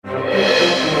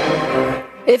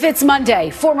If it's Monday,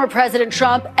 former President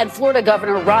Trump and Florida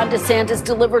Governor Ron DeSantis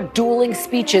delivered dueling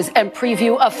speeches and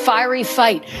preview a fiery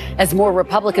fight as more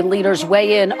Republican leaders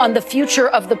weigh in on the future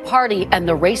of the party and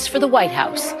the race for the White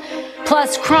House.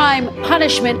 Plus, crime,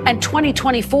 punishment, and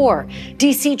 2024.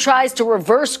 D.C. tries to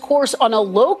reverse course on a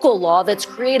local law that's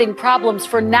creating problems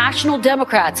for national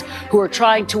Democrats who are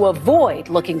trying to avoid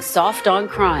looking soft on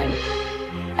crime.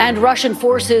 And Russian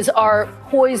forces are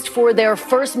poised for their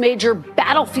first major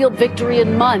battlefield victory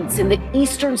in months in the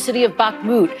eastern city of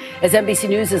Bakhmut, as NBC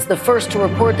News is the first to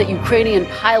report that Ukrainian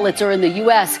pilots are in the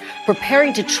U.S.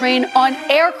 preparing to train on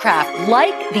aircraft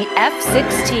like the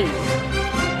F-16.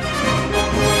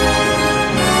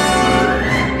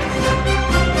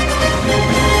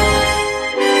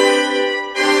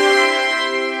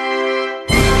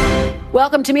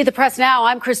 Welcome to Meet the Press Now.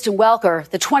 I'm Kristen Welker.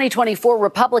 The 2024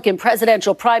 Republican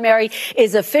presidential primary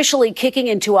is officially kicking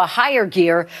into a higher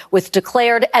gear with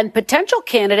declared and potential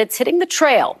candidates hitting the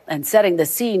trail and setting the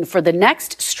scene for the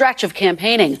next stretch of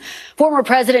campaigning. Former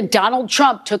President Donald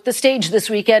Trump took the stage this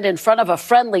weekend in front of a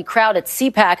friendly crowd at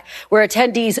CPAC, where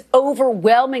attendees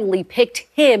overwhelmingly picked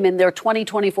him in their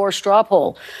 2024 straw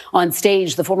poll. On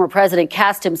stage, the former president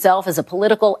cast himself as a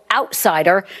political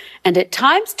outsider and at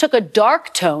times took a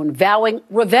dark tone, vowing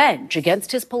revenge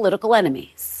against his political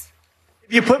enemies.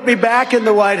 If you put me back in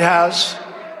the White House,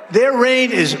 their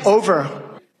reign is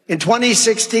over. In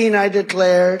 2016, I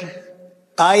declared,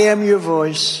 I am your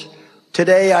voice.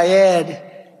 Today, I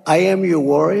add, I am your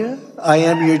warrior. I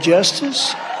am your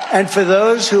justice. And for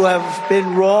those who have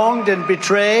been wronged and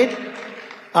betrayed,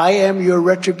 I am your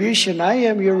retribution. I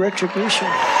am your retribution.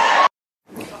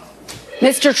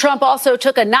 Mr. Trump also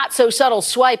took a not-so-subtle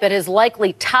swipe at his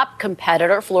likely top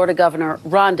competitor, Florida Governor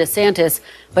Ron DeSantis,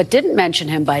 but didn't mention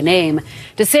him by name.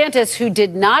 DeSantis, who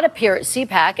did not appear at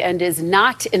CPAC and is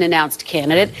not an announced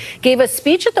candidate, gave a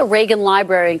speech at the Reagan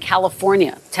Library in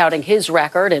California, touting his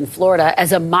record in Florida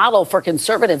as a model for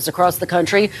conservatives across the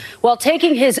country, while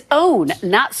taking his own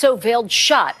not-so-veiled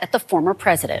shot at the former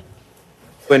president.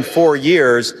 In 4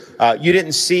 years, you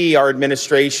didn't see our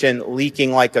administration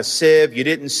leaking like a sieve. You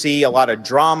didn't see a lot of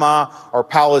drama or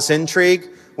palace intrigue.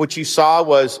 What you saw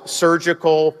was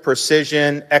surgical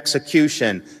precision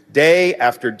execution, day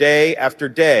after day after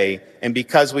day. And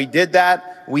because we did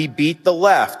that, we beat the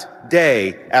left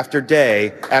day after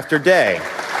day after day.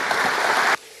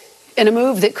 In a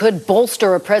move that could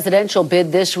bolster a presidential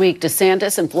bid this week,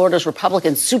 DeSantis and Florida's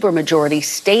Republican supermajority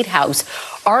State House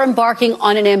are embarking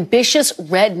on an ambitious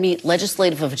red meat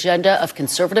legislative agenda of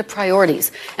conservative priorities.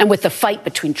 And with the fight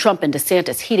between Trump and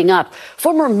DeSantis heating up,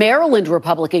 former Maryland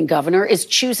Republican governor is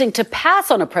choosing to pass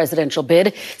on a presidential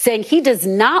bid, saying he does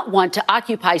not want to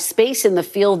occupy space in the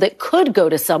field that could go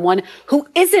to someone who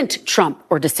isn't Trump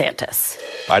or DeSantis.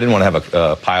 I didn't want to have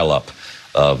a pile-up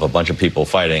of a bunch of people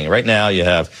fighting. Right now you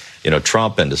have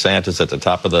Trump and DeSantis at the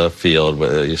top of the field,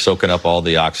 you're soaking up all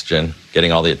the oxygen,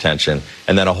 getting all the attention,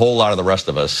 and then a whole lot of the rest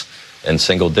of us in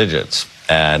single digits.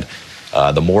 And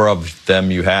the more of them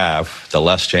you have, the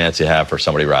less chance you have for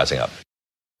somebody rising up.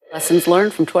 Lessons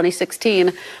learned from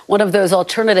 2016. One of those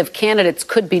alternative candidates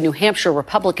could be New Hampshire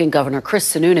Republican Governor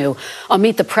Chris Sununu. On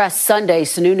Meet the Press Sunday,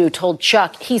 Sununu told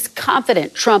Chuck he's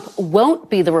confident Trump won't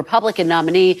be the Republican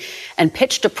nominee and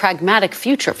pitched a pragmatic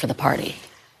future for the party.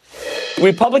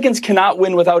 Republicans cannot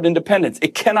win without independents.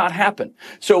 It cannot happen.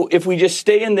 So if we just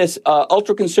stay in this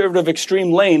ultra-conservative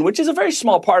extreme lane, which is a very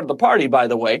small part of the party, by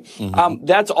the way,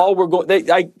 that's all we're going.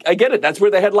 I get it. That's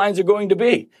where the headlines are going to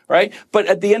be, right? But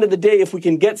at the end of the day, if we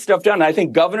can get stuff done, I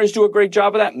think governors do a great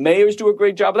job of that. Mayors do a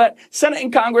great job of that. Senate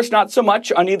and Congress, not so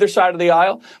much on either side of the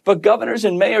aisle. But governors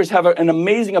and mayors have an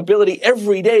amazing ability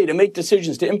every day to make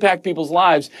decisions, to impact people's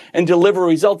lives and deliver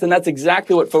results. And that's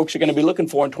exactly what folks are going to be looking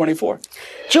for in 24.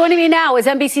 Joining me now is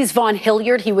NBC's Vaughn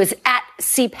Hilliard. He was at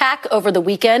CPAC over the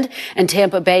weekend, and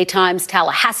Tampa Bay Times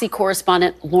Tallahassee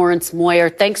correspondent Lawrence Moyer.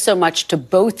 Thanks so much to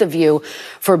both of you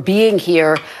for being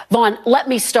here. Vaughn, let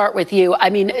me start with you. I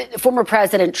mean, former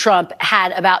President Trump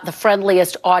had about the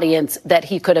friendliest audience that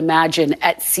he could imagine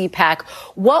at CPAC.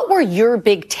 What were your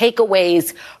big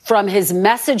takeaways from his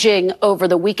messaging over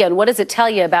the weekend? What does it tell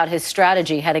you about his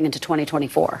strategy heading into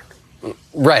 2024?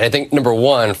 Right. I think, number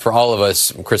one, for all of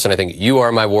us, Kristen, I think you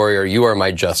are my warrior, you are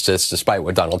my justice, despite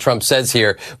what Donald Trump says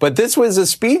here. But this was a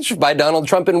speech by Donald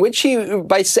Trump in which he,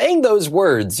 by saying those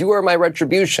words, you are my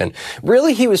retribution,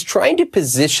 really he was trying to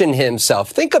position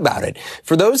himself. Think about it.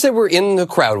 For those that were in the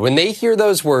crowd, when they hear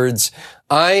those words,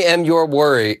 I am your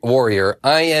warrior,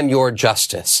 I am your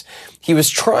justice. He was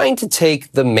trying to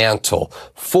take the mantle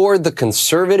for the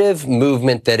conservative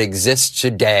movement that exists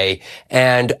today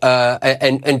and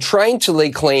trying to lay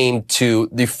claim to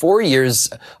the 4 years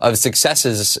of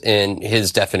successes in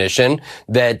his definition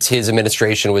that his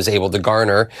administration was able to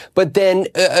garner, but then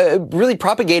really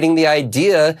propagating the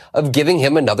idea of giving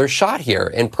him another shot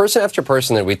here. And person after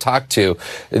person that we talked to,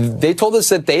 they told us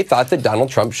that they thought that Donald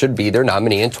Trump should be their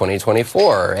nominee in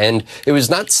 2024. And it was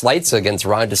not slights against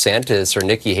Ron DeSantis or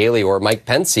Nikki Haley or Mike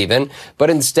Pence even, but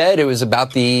instead it was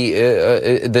about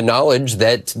the knowledge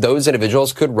that those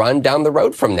individuals could run down the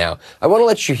road from now. I want to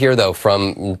let you hear, though,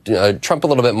 from Trump a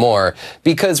little bit more,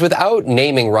 because without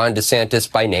naming Ron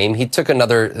DeSantis by name, he took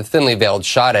another thinly veiled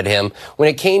shot at him when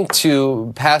it came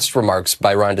to past remarks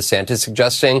by Ron DeSantis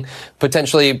suggesting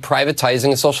potentially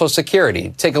privatizing Social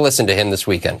Security. Take a listen to him this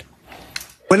weekend.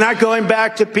 We're not going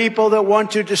back to people that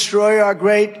want to destroy our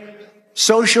great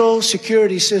Social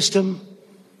Security system,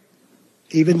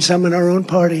 even some in our own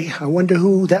party. I wonder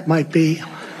who that might be.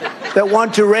 That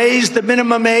want to raise the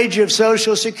minimum age of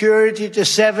Social Security to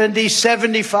 70,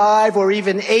 75, or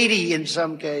even 80 in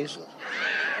some cases.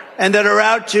 And that are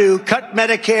out to cut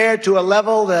Medicare to a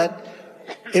level that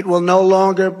it will no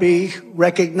longer be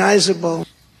recognizable.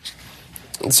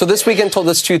 So this weekend told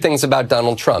us two things about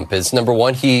Donald Trump. Is number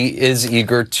one, he is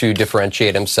eager to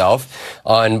differentiate himself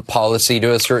on policy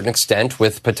to a certain extent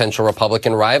with potential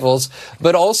Republican rivals,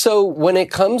 but also when it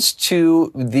comes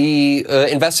to the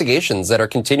investigations that are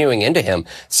continuing into him,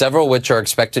 several which are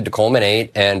expected to culminate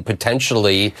and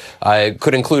potentially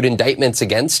could include indictments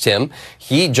against him.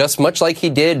 He, just much like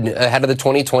he did ahead of the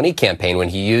 2020 campaign when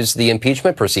he used the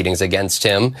impeachment proceedings against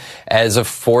him as a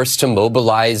force to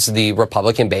mobilize the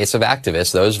Republican base of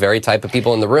activists, those very type of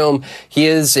people in the room, he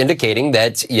is indicating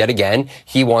that, yet again,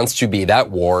 he wants to be that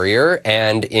warrior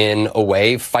and, in a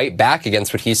way, fight back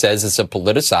against what he says is a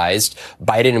politicized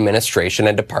Biden administration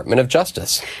and Department of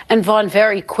Justice. And Vaughn,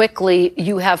 very quickly,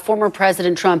 you have former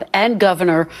President Trump and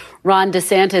Governor Ron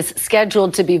DeSantis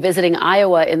scheduled to be visiting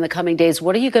Iowa in the coming days.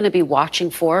 What are you going to be watching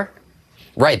for?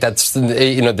 Right. That's,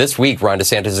 this week, Ron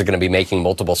DeSantis is going to be making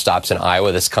multiple stops in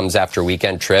Iowa. This comes after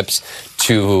weekend trips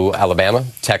to Alabama,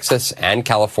 Texas, and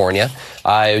California.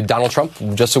 Donald Trump,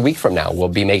 just a week from now, will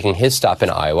be making his stop in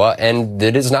Iowa. And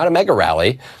it is not a mega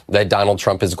rally that Donald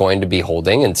Trump is going to be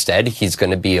holding. Instead, he's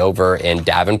going to be over in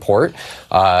Davenport,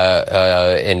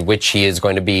 in which he is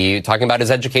going to be talking about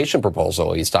his education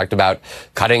proposal. He's talked about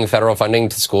cutting federal funding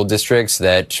to school districts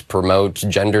that promote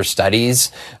gender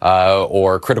studies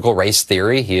or critical race theory.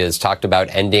 He has talked about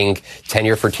ending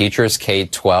tenure for teachers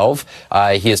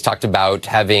K-12. He has talked about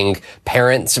having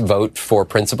parents vote for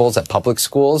principals at public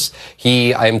schools.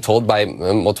 I am told by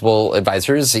multiple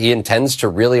advisors, he intends to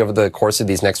really, over the course of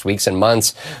these next weeks and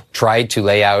months, try to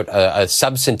lay out a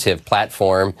substantive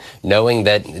platform, knowing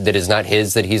that is not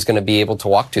his, that he's going to be able to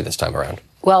walk to this time around.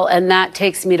 Well, and that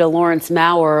takes me to Lawrence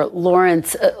Maurer.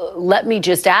 Lawrence, let me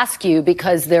just ask you,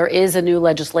 because there is a new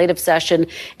legislative session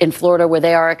in Florida where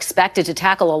they are expected to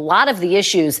tackle a lot of the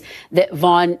issues that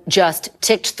Vaughn just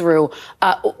ticked through.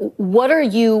 What are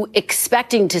you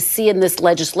expecting to see in this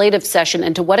legislative session,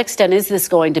 and to what extent is this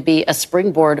going to be a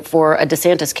springboard for a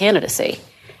DeSantis candidacy?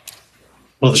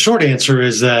 Well, the short answer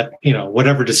is that,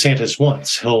 whatever DeSantis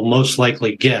wants, he'll most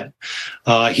likely get.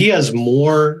 He has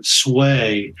more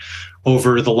sway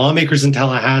over the lawmakers in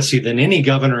Tallahassee than any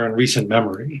governor in recent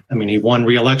memory. I mean, he won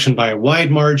re-election by a wide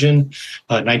margin,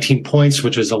 19 points,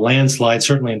 which was a landslide,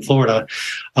 certainly in Florida.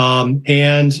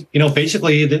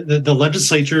 Basically the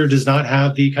legislature does not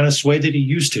have the kind of sway that he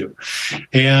used to.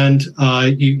 And,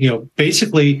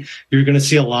 basically you're going to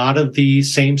see a lot of the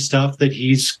same stuff that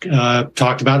he's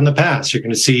talked about in the past. You're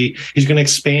going to see he's going to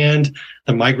expand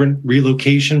the migrant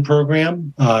relocation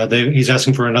program. He's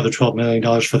asking for another $12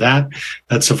 million for that.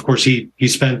 That's, of course, he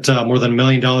spent more than $1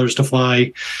 million to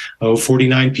fly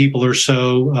 49 people or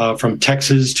so from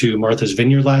Texas to Martha's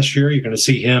Vineyard last year. You're going to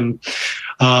see him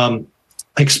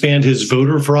expand his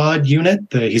voter fraud unit.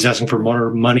 He's asking for more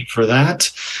money for that.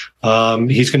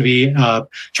 He's going to be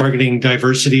targeting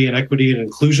diversity and equity and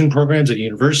inclusion programs at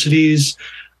universities.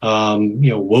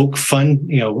 Woke funding,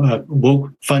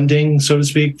 so to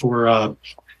speak, for,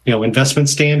 investment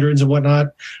standards and whatnot.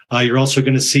 You're also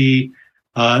going to see,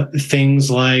 things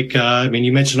like,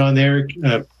 you mentioned on there,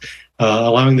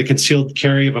 allowing the concealed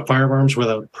carry of firearms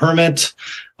without a permit.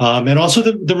 And also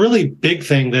the really big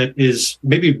thing that is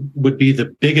maybe would be the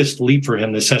biggest leap for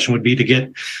him this session would be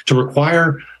to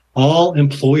require all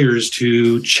employers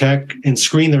to check and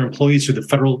screen their employees through the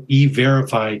federal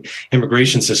E-Verify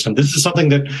immigration system. This is something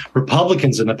that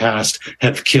Republicans in the past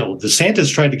have killed.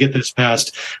 DeSantis tried to get this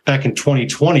passed back in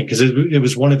 2020 because it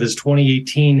was one of his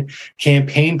 2018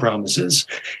 campaign promises.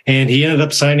 And he ended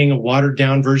up signing a watered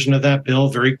down version of that bill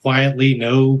very quietly.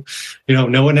 No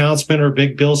announcement or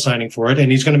big bill signing for it.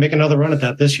 And he's going to make another run at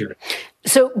that this year.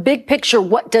 So big picture,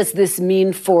 what does this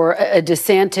mean for a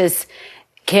DeSantis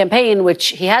campaign, which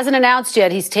he hasn't announced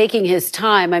yet? He's taking his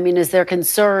time. I mean, is there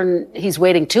concern he's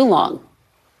waiting too long?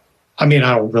 I mean,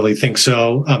 I don't really think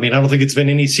so. I mean, I don't think it's been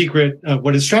any secret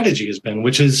what his strategy has been,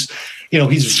 which is,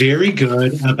 he's very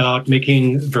good about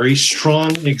making very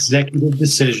strong executive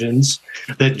decisions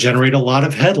that generate a lot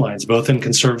of headlines, both in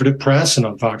conservative press and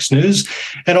on Fox News,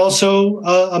 and also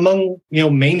among,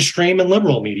 mainstream and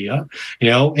liberal media,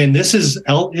 and this is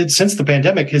since the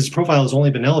pandemic, his profile has only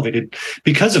been elevated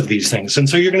because of these things. And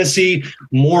so you're going to see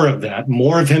more of that,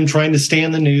 more of him trying to stay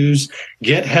in the news,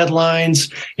 get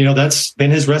headlines. That's been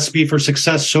his recipe for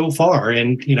success so far.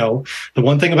 And, the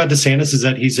one thing about DeSantis is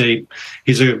that he's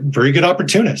a very good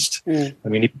opportunist. I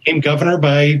mean, he became governor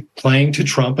by playing to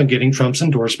Trump and getting Trump's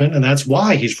endorsement, and that's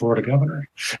why he's Florida governor.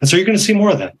 And so you're going to see more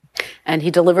of that. And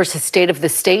he delivers his State of the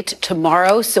State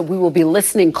tomorrow, so we will be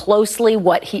listening closely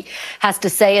what he has to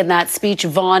say in that speech.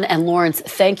 Vaughn and Lawrence,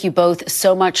 thank you both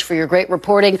so much for your great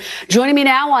reporting. Joining me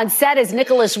now on set is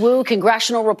Nicholas Wu,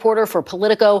 congressional reporter for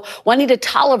Politico, Juanita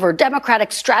Tolliver,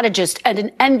 Democratic strategist and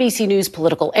an NBC News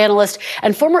political analyst,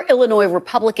 and former Illinois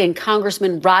Republican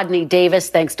Congressman Rodney Davis.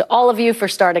 Thanks to all of you for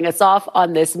starting us off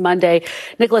on this Monday.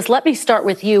 Nicholas, let me start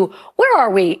with you. Where are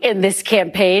we in this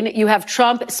campaign? You have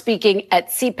Trump speaking at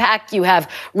CPAC. You have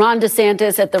Ron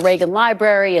DeSantis at the Reagan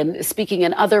Library and speaking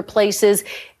in other places.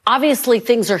 Obviously,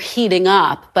 things are heating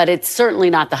up, but it's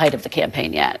certainly not the height of the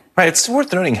campaign yet. Right. It's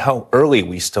worth noting how early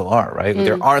we still are, right?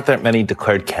 There aren't that many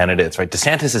declared candidates, right?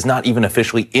 DeSantis is not even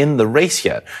officially in the race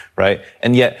yet, right?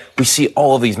 And yet we see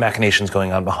all of these machinations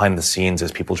going on behind the scenes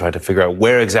as people try to figure out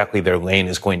where exactly their lane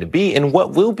is going to be in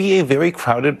what will be a very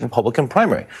crowded Republican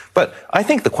primary. But I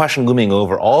think the question looming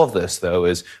over all of this, though,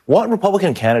 is what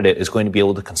Republican candidate is going to be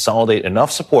able to consolidate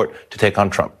enough support to take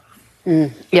on Trump?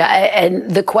 Yeah, and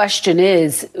the question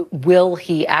is, will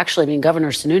he actually? I mean,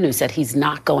 Governor Sununu said he's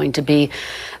not going to be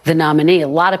the nominee. A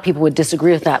lot of people would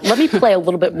disagree with that. Let me play a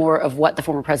little bit more of what the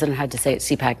former president had to say at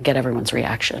CPAC and get everyone's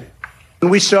reaction. When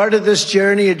we started this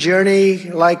journey, a journey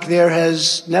like there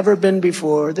has never been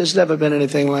before. There's never been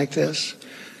anything like this.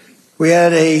 We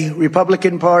had a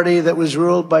Republican Party that was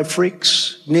ruled by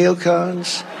freaks,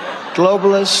 neocons,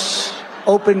 globalists,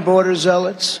 open border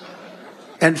zealots,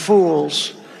 and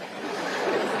fools.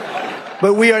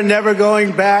 But we are never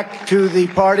going back to the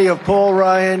party of Paul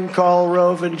Ryan, Karl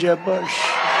Rove, and Jeb Bush.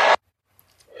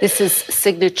 This is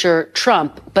signature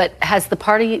Trump, but has the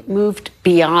party moved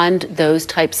beyond those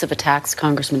types of attacks?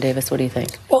 Congressman Davis, what do you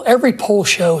think? Well, every poll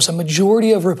shows a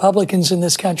majority of Republicans in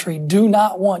this country do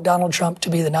not want Donald Trump to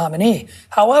be the nominee.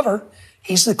 However,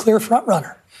 he's the clear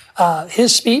frontrunner.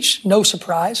 His speech, no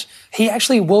surprise, he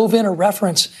actually wove in a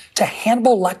reference to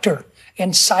Hannibal Lecter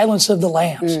and Silence of the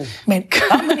Lambs. I mean,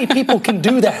 not many people can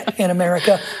do that in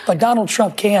America, but Donald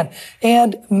Trump can.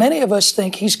 And many of us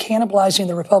think he's cannibalizing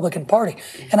the Republican Party.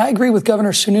 And I agree with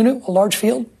Governor Sununu, a large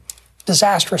field,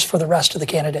 disastrous for the rest of the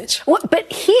candidates. Well,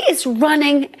 but he is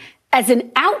running as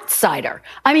an outsider.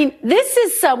 I mean, this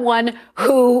is someone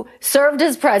who served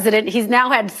as president. He's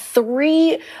now had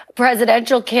 3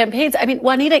 presidential campaigns. I mean,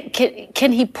 Juanita,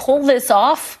 can he pull this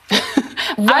off?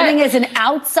 Running as an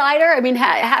outsider? I mean,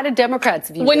 how do Democrats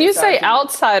view When you this say argument?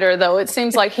 outsider, though, it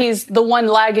seems like he's the one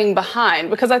lagging behind,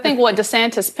 because I think what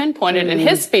DeSantis pinpointed in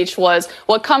his speech was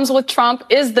what comes with Trump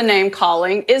is the name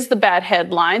calling, is the bad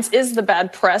headlines, is the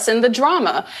bad press, and the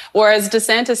drama. Whereas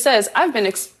DeSantis says, I've been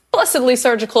explicitly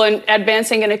surgical in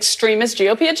advancing an extremist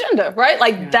GOP agenda, right?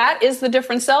 Like that is the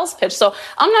different sales pitch. So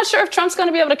I'm not sure if Trump's going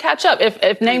to be able to catch up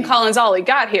if name calling's all he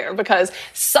got here, because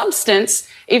substance,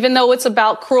 even though it's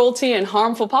about cruelty and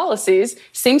harmful policies,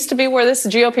 seems to be where this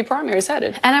GOP primary is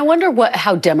headed. And I wonder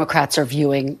how Democrats are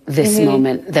viewing this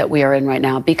moment that we are in right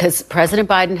now, because President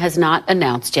Biden has not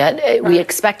announced yet. Right. We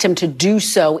expect him to do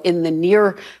so in the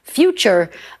near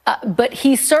future, but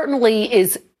he certainly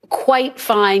is quite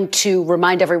fine to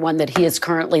remind everyone that he is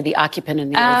currently the occupant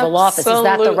in the Oval Office. Is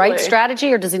that the right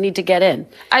strategy, or does he need to get in?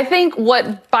 I think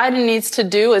what Biden needs to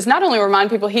do is not only remind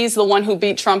people he's the one who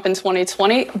beat Trump in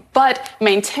 2020, but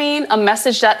maintain a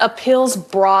message that appeals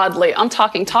broadly. I'm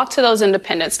talking, talk to those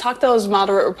independents, talk to those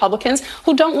moderate Republicans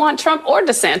who don't want Trump or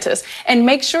DeSantis, and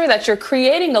make sure that you're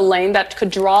creating a lane that could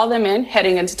draw them in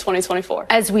heading into 2024.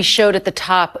 As we showed at the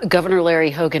top, Governor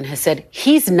Larry Hogan has said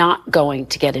he's not going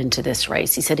to get into this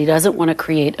race. He said he doesn't want to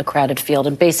create a crowded field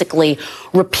and basically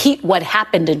repeat what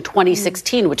happened in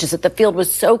 2016, which is that the field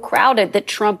was so crowded that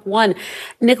Trump won.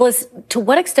 Nicholas, to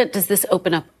what extent does this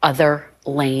open up other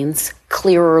lanes,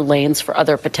 clearer lanes for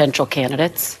other potential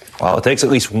candidates? Well, it takes at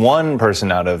least one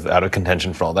person out of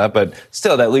contention for all that, but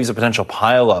still, that leaves a potential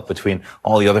pileup between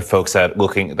all the other folks that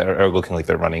are looking like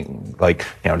they're running, like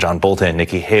John Bolton,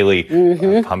 Nikki Haley,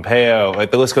 Pompeo.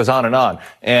 Like, the list goes on,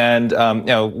 and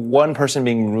one person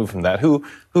being removed from that who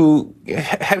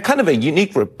had kind of a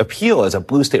unique appeal as a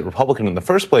blue state Republican in the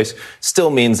first place still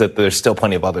means that there's still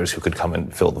plenty of others who could come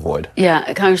and fill the void.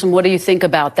 Yeah, Congressman, what do you think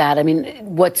about that? I mean,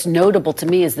 what's notable to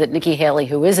me is that Nikki Haley,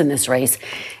 who is in this race,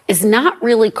 is not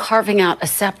really carving out a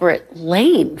separate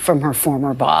lane from her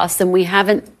former boss, and we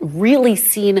haven't really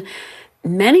seen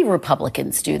many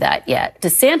Republicans do that yet.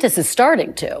 DeSantis is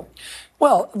starting to.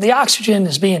 Well, the oxygen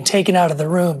is being taken out of the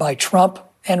room by Trump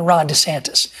and Ron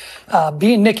DeSantis.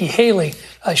 Being Nikki Haley,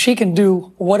 she can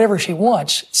do whatever she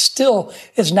wants, still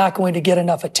is not going to get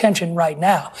enough attention right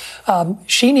now.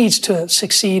 She needs to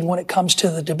succeed when it comes to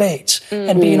the debates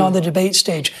and being on the debate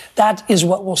stage. That is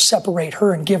what will separate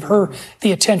her and give her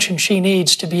the attention she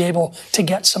needs to be able to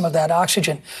get some of that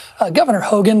oxygen. Governor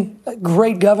Hogan,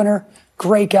 great governor,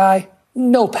 great guy.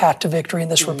 No path to victory in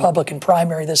this Republican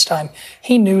primary this time.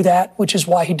 He knew that, which is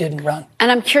why he didn't run.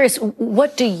 And I'm curious,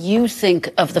 what do you think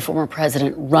of the former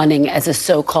president running as a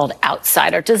so-called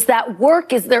outsider? Does that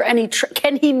work? Is there any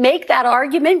can he make that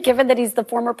argument, given that he's the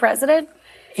former president?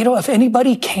 If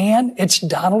anybody can, it's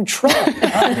Donald Trump.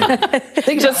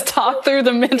 Just talk through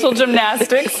the mental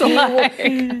gymnastics.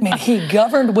 He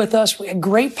governed with us. We had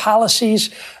great policies.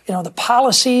 The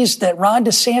policies that Ron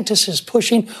DeSantis is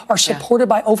pushing are supported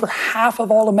by over half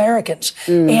of all Americans.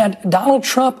 And Donald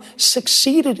Trump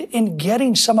succeeded in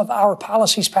getting some of our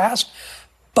policies passed,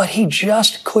 but he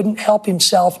just couldn't help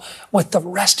himself with the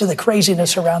rest of the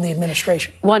craziness around the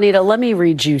administration. Juanita, let me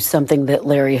read you something that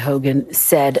Larry Hogan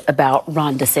said about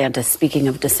Ron DeSantis. Speaking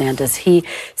of DeSantis, he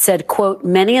said, quote,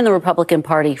 "Many in the Republican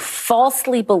Party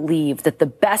falsely believe that the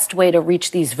best way to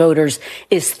reach these voters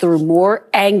is through more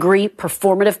angry,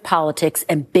 performative politics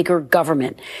and bigger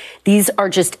government. These are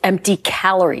just empty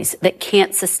calories that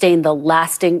can't sustain the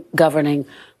lasting governing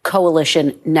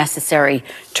coalition necessary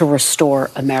to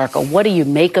restore America." What do you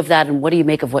make of that, and what do you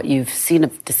make of what you've seen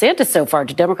of DeSantis so far?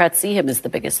 Do Democrats see him as the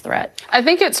biggest threat? I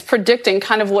think it's predicting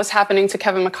kind of what's happening to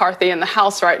Kevin McCarthy in the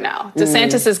House right now.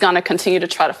 DeSantis is going to continue to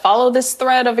try to follow this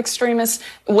thread of extremist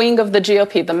wing of the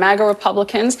GOP, the MAGA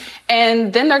Republicans,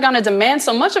 and then they're going to demand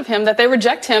so much of him that they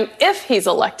reject him if he's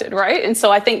elected, right? And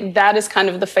so I think that is kind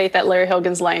of the fate that Larry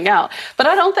Hogan's laying out. But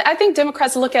I think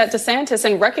Democrats look at DeSantis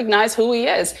and recognize who he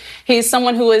is. He's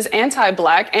someone who is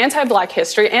anti-black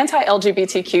history,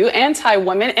 anti-LGBTQ,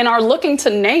 anti-women, and are looking to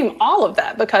name all of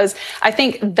that, because I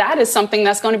think that is something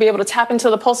that's going to be able to tap into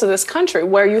the pulse of this country,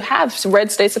 where you have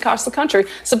red states across the country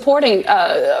supporting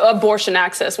abortion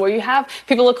access, where you have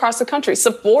people across the country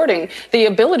supporting the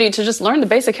ability to just learn the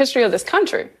basic history of this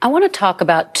country. I want to talk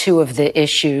about two of the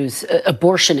issues,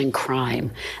 abortion and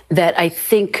crime, that I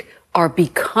think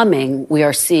we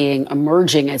are seeing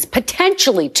emerging as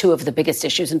potentially two of the biggest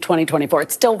issues in 2024.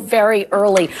 It's still very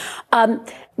early.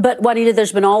 But Juanita,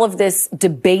 there's been all of this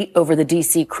debate over the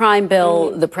D.C. crime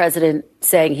bill, the president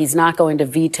saying he's not going to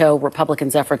veto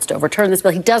Republicans' efforts to overturn this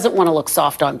bill. He doesn't want to look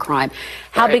soft on crime.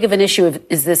 How big of an issue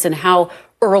is this, and how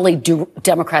early do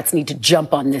Democrats need to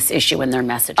jump on this issue in their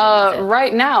messaging?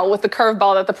 Right now, with the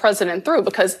curveball that the president threw,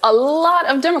 because a lot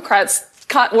of Democrats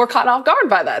were caught off guard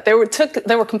by that. They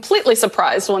were completely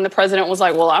surprised when the president was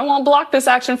like, well, I won't block this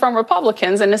action from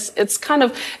Republicans. And it's kind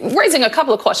of raising a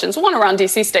couple of questions. One around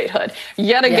D.C. statehood.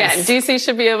 Yet again, D.C.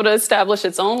 should be able to establish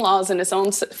its own laws and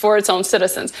for its own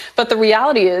citizens. But the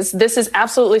reality is this is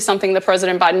absolutely something that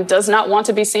President Biden does not want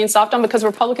to be seen soft on, because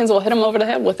Republicans will hit him over the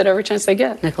head with it every chance they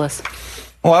get. Nicholas.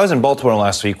 Well, I was in Baltimore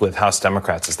last week with House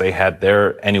Democrats as they had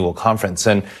their annual conference,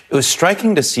 and it was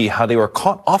striking to see how they were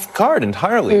caught off guard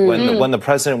entirely when the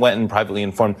president went and privately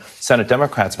informed Senate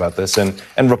Democrats about this, and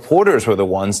reporters were the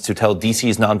ones to tell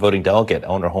D.C.'s non-voting delegate,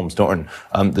 Eleanor Holmes Norton,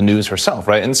 the news herself,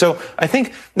 right? And so I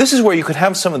think this is where you could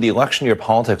have some of the election year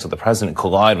politics of the president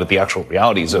collide with the actual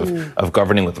realities of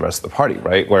governing with the rest of the party,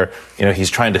 right? Where,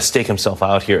 he's trying to stake himself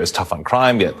out here as tough on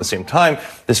crime, yet at the same time,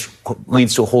 this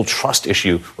leads to a whole trust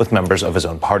issue with members of his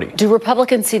own party. Do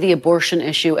Republicans see the abortion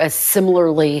issue as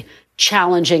similarly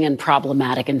challenging and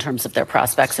problematic in terms of their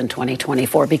prospects in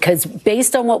 2024? Because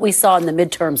based on what we saw in the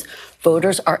midterms,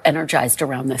 voters are energized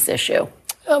around this issue.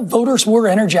 Voters were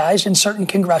energized in certain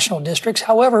congressional districts.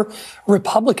 However,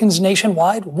 Republicans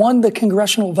nationwide won the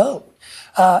congressional vote.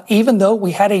 Even though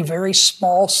we had a very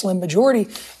small, slim majority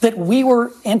that we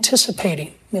were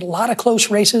anticipating. A lot of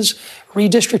close races.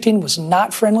 Redistricting was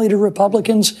not friendly to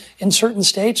Republicans in certain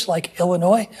states like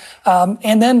Illinois.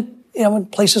 And then, in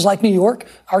places like New York,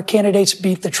 our candidates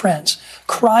beat the trends.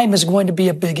 Crime is going to be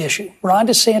a big issue. Ron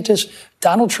DeSantis,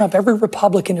 Donald Trump, every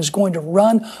Republican is going to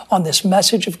run on this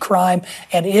message of crime.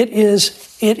 And it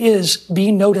is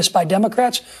being noticed by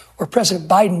Democrats, or President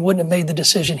Biden wouldn't have made the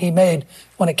decision he made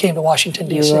when it came to Washington,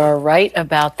 D.C. You are right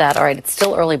about that. All right, it's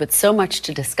still early, but so much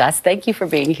to discuss. Thank you for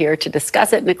being here to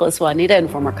discuss it. Nicholas Juanita and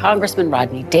former Congressman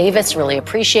Rodney Davis. Really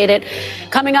appreciate it.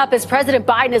 Coming up, as President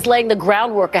Biden is laying the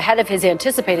groundwork ahead of his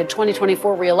anticipated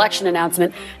 2024 reelection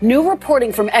announcement, new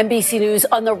reporting from NBC News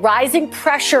on the rising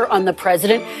pressure on the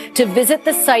president to visit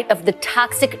the site of the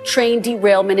toxic train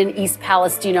derailment in East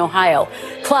Palestine, Ohio.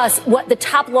 Plus, what the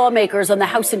top lawmakers on the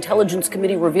House Intelligence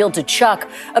Committee revealed to Chuck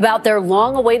about their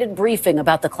long-awaited briefing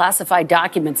about the classified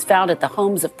documents found at the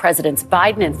homes of Presidents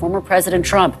Biden and former President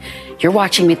Trump. You're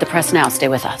watching Meet the Press Now. Stay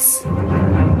with us.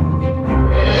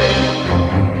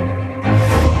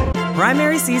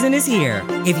 Primary season is here.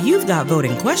 If you've got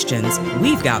voting questions,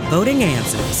 we've got voting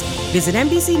answers. Visit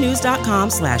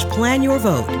NBCNews.com/plan your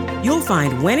vote. You'll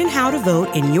find when and how to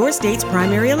vote in your state's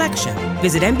primary election.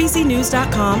 Visit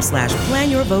NBCNews.com/plan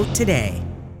your vote today.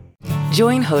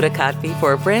 Join Hoda Kotb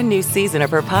for a brand new season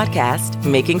of her podcast,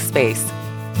 Making Space.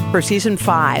 For Season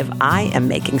 5, I am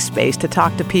making space to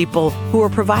talk to people who are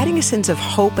providing a sense of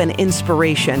hope and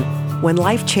inspiration when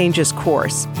life changes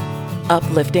course.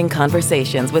 Uplifting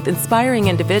conversations with inspiring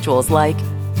individuals like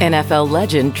NFL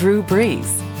legend Drew Brees,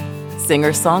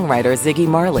 singer-songwriter Ziggy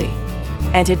Marley,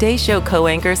 and Today Show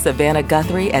co-anchor Savannah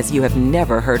Guthrie as you have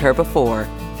never heard her before.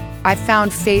 I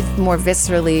found faith more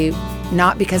viscerally,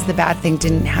 not because the bad thing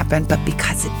didn't happen, but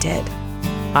because it did.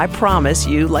 I promise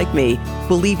you, like me,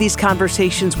 will leave these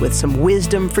conversations with some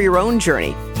wisdom for your own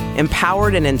journey,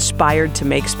 empowered and inspired to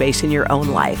make space in your own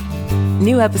life.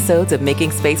 New episodes of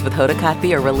Making Space with Hoda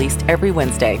Kotb are released every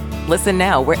Wednesday. Listen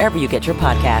now wherever you get your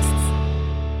podcasts.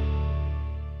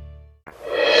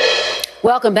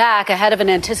 Welcome back. Ahead of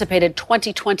an anticipated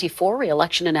 2024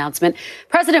 reelection announcement,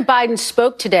 President Biden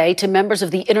spoke today to members of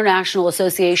the International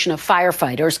Association of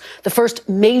Firefighters, the first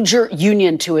major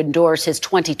union to endorse his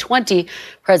 2020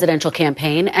 presidential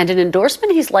campaign, and an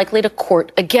endorsement he's likely to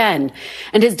court again.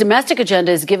 And his domestic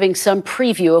agenda is giving some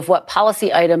preview of what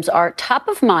policy items are top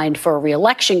of mind for a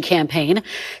reelection campaign.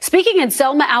 Speaking in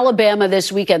Selma, Alabama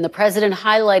this weekend, the president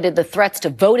highlighted the threats to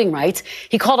voting rights.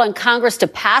 He called on Congress to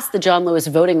pass the John Lewis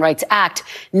Voting Rights Act,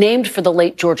 named for the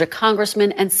late Georgia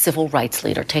congressman and civil rights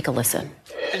leader. Take a listen.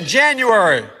 In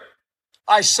January,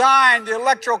 I signed the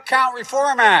Electoral Count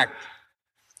Reform Act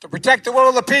to protect the will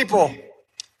of the people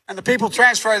and the peaceful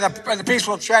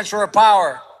transfer of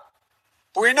power.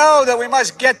 But we know that we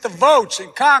must get the votes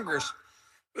in Congress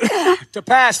to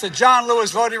pass the John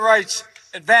Lewis Voting Rights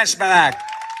Advancement Act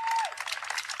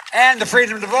and the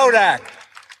Freedom to Vote Act.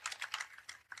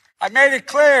 I made it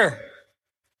clear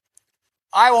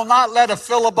I will not let a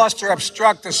filibuster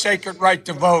obstruct the sacred right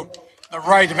to vote, the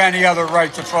right of any other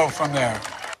right to vote from there.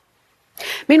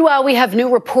 Meanwhile, we have new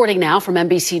reporting now from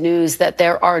NBC News that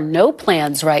there are no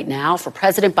plans right now for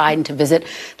President Biden to visit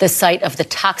the site of the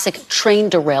toxic train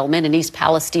derailment in East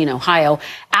Palestine, Ohio,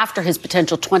 after his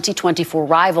potential 2024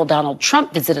 rival Donald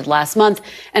Trump visited last month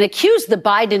and accused the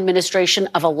Biden administration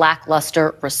of a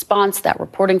lackluster response. That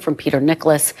reporting from Peter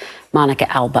Nicholas,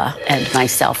 Monica Alba, and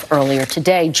myself earlier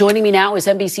today. Joining me now is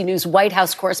NBC News White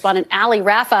House correspondent Ali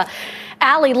Rafa.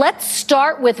 Ali, let's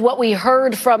start with what we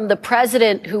heard from the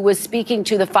president who was speaking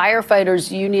to the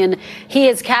firefighters union. He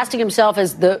is casting himself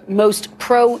as the most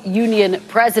pro-union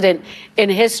president in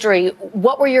history.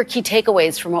 What were your key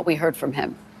takeaways from what we heard from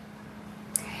him?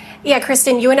 Yeah,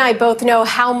 Kristen, you and I both know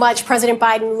how much President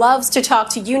Biden loves to talk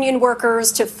to union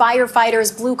workers, to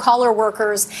firefighters, blue-collar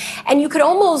workers, and you could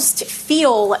almost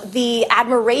feel the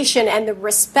admiration and the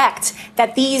respect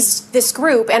that this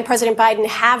group and President Biden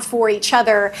have for each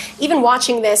other. Even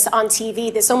watching this on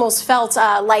TV, this almost felt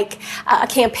like a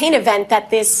campaign event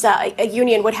that this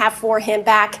union would have for him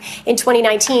back in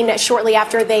 2019, shortly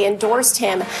after they endorsed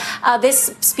him.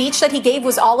 This speech that he gave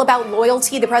was all about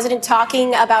loyalty. The president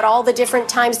talking about all the different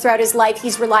times throughout his life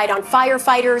he's relied on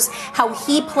firefighters, how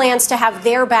he plans to have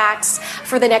their backs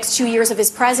for the next 2 years of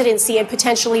his presidency and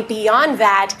potentially beyond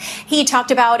that. He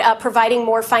talked about providing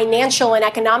more financial and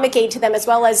economic aid to them, as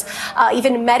well as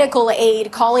even medical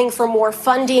aid, calling for more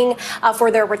funding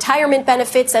for their retirement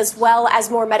benefits, as well as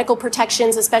more medical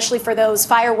protections, especially for those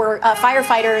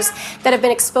firefighters that have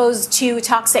been exposed to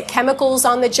toxic chemicals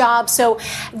on the job. So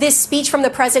this speech from the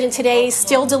president today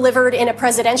still delivered in a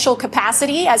presidential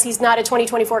capacity, as he's not a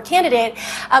 2024 candidate,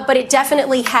 but it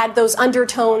definitely had those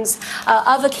undertones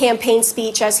of a campaign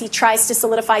speech as he tries to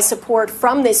solidify support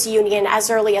from this union as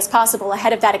early as possible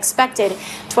ahead of that expected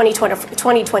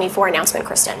 2024 announcement,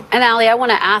 Kristen. And Ali, I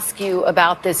want to ask you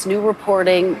about this new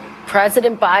reporting.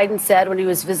 President Biden said when he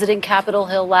was visiting Capitol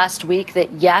Hill last week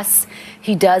that, yes,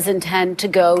 he does intend to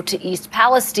go to East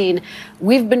Palestine.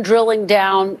 We've been drilling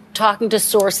down, talking to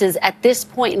sources. At this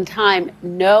point in time,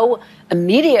 no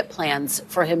immediate plans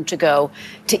for him to go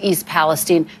to East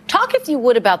Palestine. Talk, if you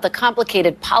would, about the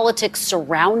complicated politics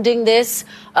surrounding this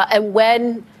and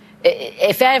when,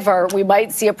 if ever, we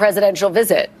might see a presidential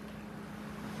visit.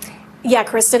 Yeah,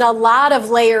 Kristen, a lot of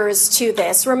layers to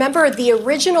this. Remember, the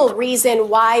original reason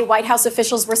why White House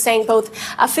officials were saying, both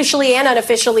officially and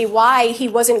unofficially, why he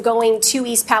wasn't going to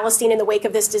East Palestine in the wake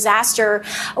of this disaster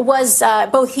was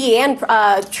both he and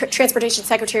Transportation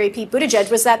Secretary Pete Buttigieg,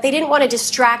 was that they didn't want to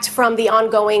distract from the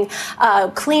ongoing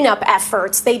cleanup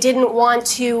efforts. They didn't want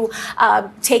to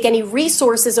take any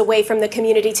resources away from the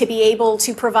community to be able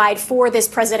to provide for this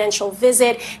presidential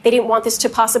visit. They didn't want this to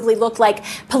possibly look like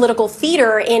political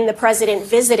theater in the president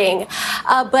visiting.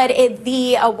 But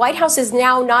the White House is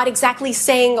now not exactly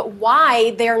saying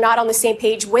why they're not on the same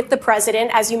page with the president.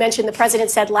 As you mentioned, the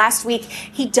president said last week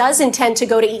he does intend to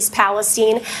go to East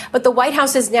Palestine. But the White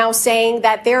House is now saying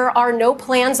that there are no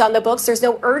plans on the books. There's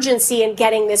no urgency in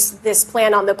getting this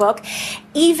plan on the book,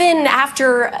 even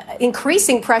after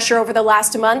increasing pressure over the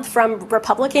last month from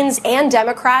Republicans and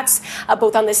Democrats,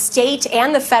 both on the state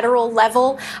and the federal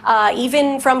level,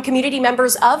 even from community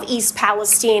members of East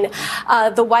Palestine.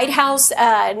 The White House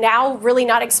now really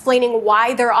not explaining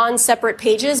why they're on separate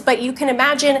pages, but you can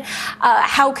imagine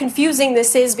how confusing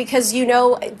this is because, you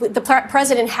know, the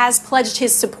president has pledged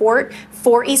his support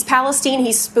for East Palestine.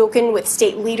 He's spoken with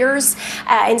state leaders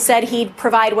and said he'd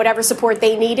provide whatever support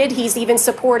they needed. He's even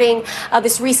supporting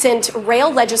this recent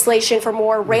rail legislation for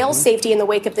more rail safety in the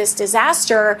wake of this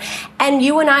disaster. And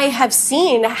you and I have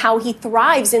seen how he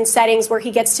thrives in settings where he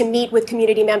gets to meet with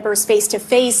community members face to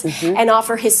face and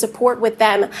offer his support with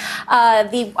them.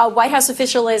 The White House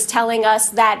official is telling us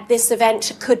that this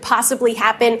event could possibly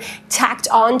happen tacked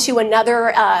on to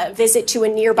another visit to a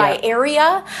nearby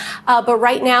area. But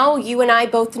right now, you and I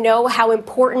both know how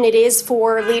important it is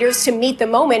for leaders to meet the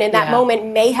moment, and that moment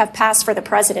may have passed for the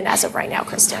president as of right now,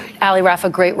 Kristen. Ali Rafa,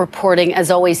 great reporting. As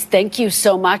always, thank you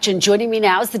so much. And joining me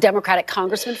now is the Democratic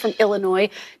congressman from Illinois,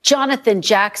 Jonathan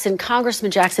Jackson.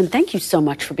 Congressman Jackson, thank you so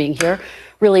much for being here.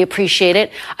 Really appreciate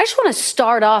it. I just want to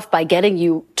start off by getting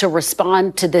you to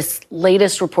respond to this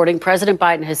latest reporting. President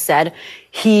Biden has said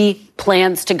he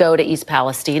plans to go to East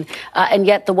Palestine, and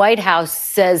yet the White House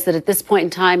says that at this point in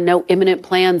time, no imminent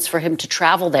plans for him to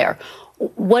travel there.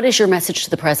 What is your message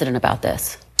to the president about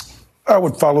this? I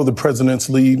would follow the president's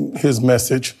lead, his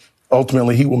message.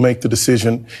 Ultimately, he will make the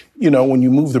decision. You know, when you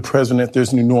move the president,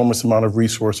 there's an enormous amount of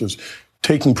resources.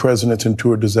 Taking presidents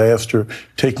into a disaster,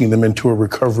 taking them into a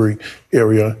recovery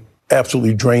area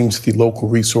absolutely drains the local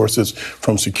resources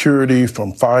from security,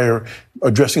 from fire.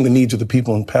 Addressing the needs of the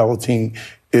people in Palestine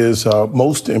is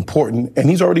most important. And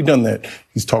he's already done that.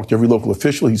 He's talked to every local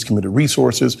official. He's committed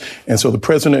resources. And so the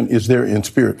president is there in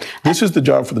spirit. This is the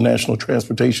job for the National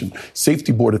Transportation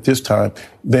Safety Board at this time.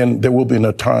 Then there will be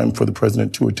enough time for the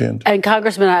president to attend. And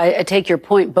Congressman, I take your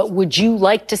point, but would you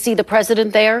like to see the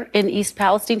president there in East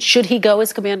Palestine? Should he go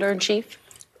as commander in chief?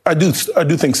 I do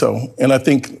think so. And I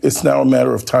think it's now a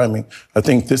matter of timing. I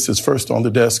think this is first on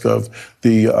the desk of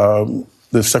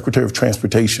the Secretary of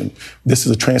Transportation. This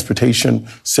is a transportation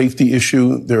safety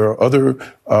issue. There are other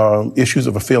issues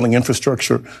of a failing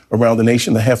infrastructure around the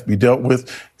nation that have to be dealt with.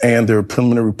 And there are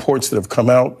preliminary reports that have come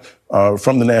out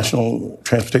from the National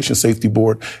Transportation Safety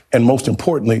Board. And most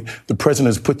importantly, the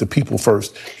president has put the people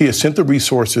first. He has sent the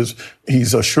resources.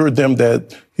 He's assured them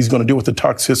that he's going to deal with the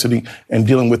toxicity and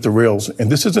dealing with the rails.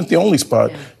 And this isn't the only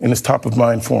spot and it's top of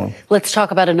mind for him. Let's talk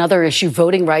about another issue,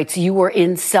 voting rights. You were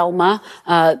in Selma.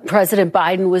 President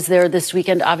Biden was there this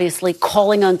weekend, obviously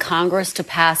calling on Congress to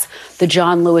pass the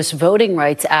John Lewis Voting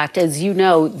Rights Act. As you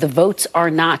know, the votes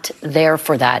are not there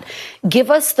for that.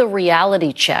 Give us the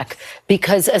reality check,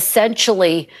 because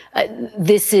essentially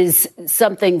this is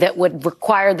something that would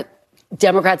require the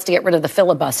Democrats to get rid of the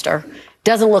filibuster.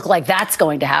 Doesn't look like that's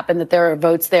going to happen, that there are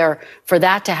votes there for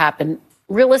that to happen.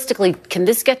 Realistically, can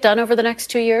this get done over the next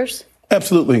 2 years?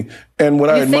 Absolutely. And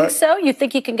what You think so? You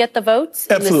think he can get the votes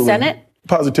in the Senate?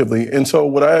 Positively. And so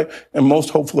what I am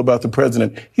most hopeful about the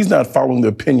president, he's not following the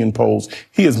opinion polls.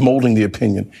 He is molding the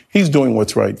opinion. He's doing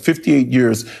what's right. 58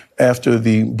 years after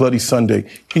the Bloody Sunday,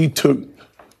 he took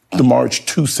the march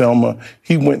to Selma.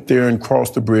 He went there and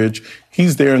crossed the bridge.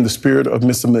 He's there in the spirit of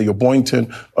Miss Amelia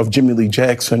Boynton, of Jimmy Lee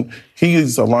Jackson. He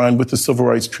is aligned with the civil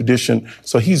rights tradition.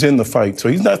 So he's in the fight. So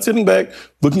he's not sitting back,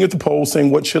 looking at the polls,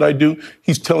 saying, what should I do?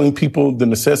 He's telling people the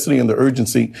necessity and the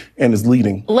urgency and is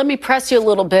leading. Let me press you a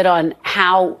little bit on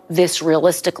how this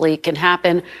realistically can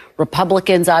happen.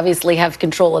 Republicans obviously have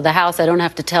control of the House. I don't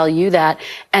have to tell you that.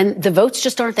 And the votes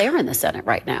just aren't there in the Senate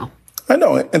right now. I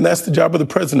know, and that's the job of the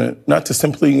president, not to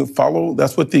simply follow.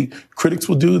 That's what the critics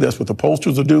will do. That's what the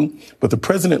pollsters will do. But the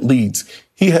president leads.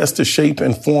 He has to shape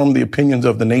and form the opinions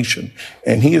of the nation.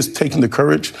 And he is taking the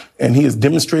courage, and he is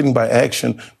demonstrating by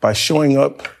action, by showing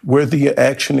up where the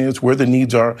action is, where the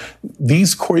needs are.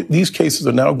 These cases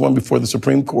are now going before the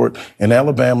Supreme Court in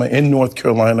Alabama, in North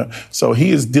Carolina. So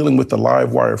he is dealing with the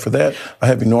live wire. For that, I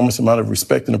have enormous amount of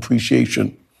respect and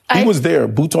appreciation. He was there,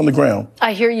 boots on the ground.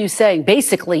 I hear you saying,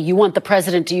 basically, you want the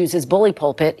president to use his bully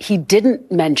pulpit. He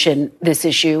didn't mention this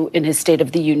issue in his State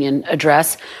of the Union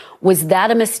address. Was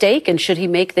that a mistake? And should he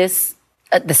make this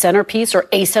the centerpiece or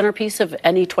a centerpiece of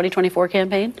any 2024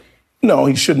 campaign? No,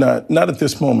 he should not. Not at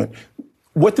this moment.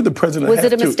 What did the president have to...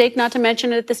 Was it a mistake not to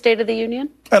mention it at the State of the Union?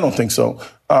 I don't think so.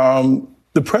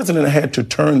 The president had to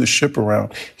turn the ship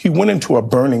around. He went into a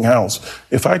burning house.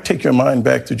 If I take your mind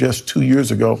back to just 2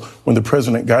 years ago when the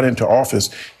president got into office,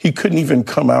 he couldn't even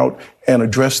come out and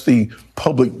address the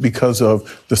public because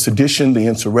of the sedition, the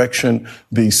insurrection,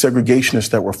 the segregationists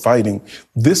that were fighting.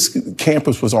 This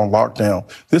campus was on lockdown.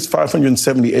 This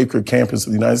 570-acre campus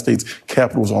of the United States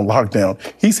Capitol was on lockdown.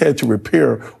 He's had to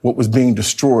repair what was being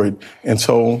destroyed. And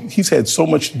so he's had so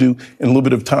much to do in a little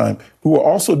bit of time. We were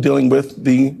also dealing with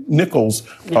the Nichols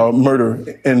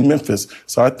murder in Memphis.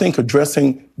 So I think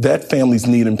addressing that family's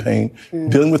need and pain,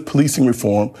 dealing with policing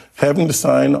reform, having to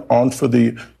sign on for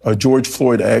the George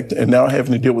Floyd Act, and now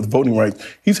having to deal with voting rights.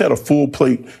 He's had a full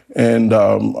plate, and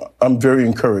I'm very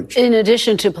encouraged. In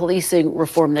addition to policing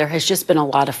reform, there has just been a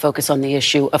lot of focus on the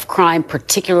issue of crime,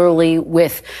 particularly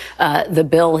with the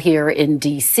bill here in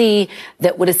D.C.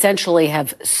 that would essentially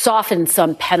have softened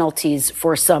some penalties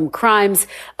for some crimes.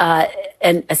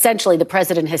 And essentially, the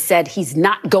president has said he's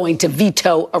not going to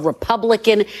veto a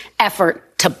Republican effort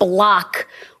to block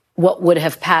what would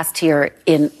have passed here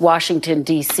in Washington,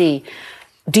 D.C.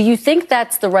 Do you think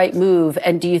that's the right move?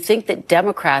 And do you think that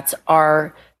Democrats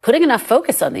are putting enough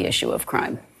focus on the issue of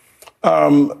crime?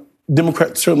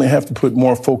 Democrats certainly have to put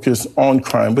more focus on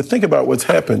crime. But think about what's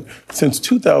happened. Since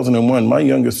 2001, my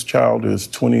youngest child is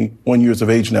 21 years of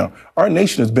age now. Our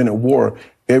nation has been at war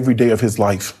every day of his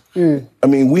life. I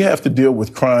mean, we have to deal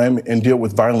with crime and deal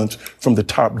with violence from the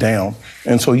top down.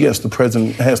 And so, yes, the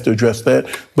president has to address that.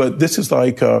 But this is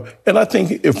like, and I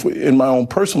think if, in my own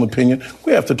personal opinion,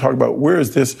 we have to talk about where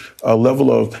is this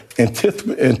level of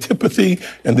antipathy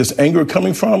and this anger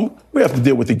coming from? We have to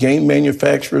deal with the game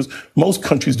manufacturers. Most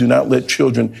countries do not let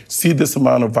children see this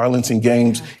amount of violence in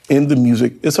games, in the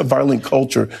music. It's a violent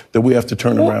culture that we have to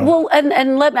turn around. Well,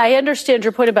 I understand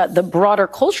your point about the broader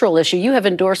cultural issue. You have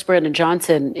endorsed Brandon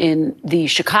Johnson in the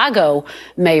Chicago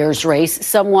mayor's race,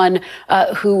 someone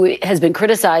who has been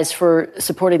criticized for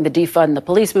supporting the defund the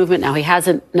police movement. Now, he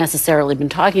hasn't necessarily been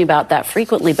talking about that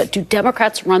frequently, but do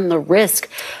Democrats run the risk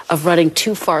of running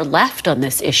too far left on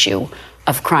this issue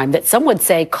of crime that some would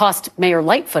say cost Mayor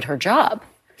Lightfoot her job?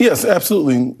 Yes,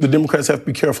 absolutely. The Democrats have to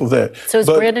be careful of that. So is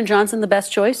Brandon Johnson the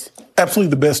best choice?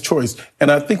 Absolutely the best choice.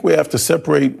 And I think we have to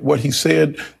separate what he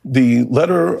said, the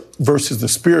letter versus the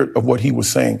spirit of what he was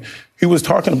saying. He was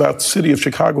talking about the city of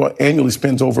Chicago annually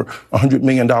spends over $100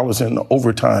 million in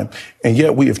overtime. And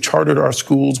yet we have chartered our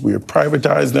schools. We have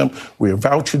privatized them. We have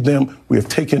vouchered them. We have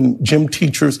taken gym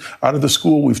teachers out of the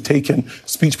school. We've taken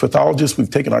speech pathologists. We've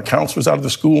taken our counselors out of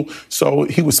the school. So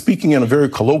he was speaking in a very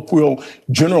colloquial,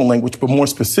 general language, but more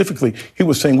specifically, he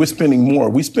was saying we're spending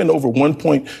more. We spend over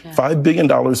 $1.5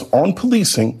 billion on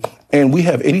policing, and we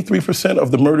have 83%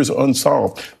 of the murders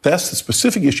unsolved. That's the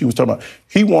specific issue he was talking about.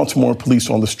 He wants more police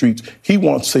on the streets. He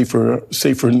wants safer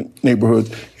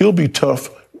neighborhoods. He'll be tough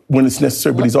when it's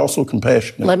necessary, but he's also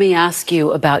compassionate. Let me ask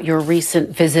you about your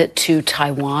recent visit to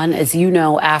Taiwan. As you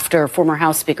know, after former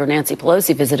House Speaker Nancy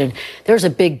Pelosi visited, there's a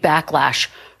big backlash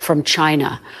from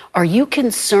China. Are you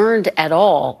concerned at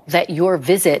all that your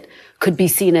visit could be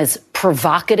seen as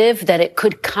provocative, that it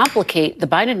could complicate the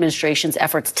Biden administration's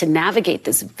efforts to navigate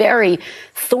this very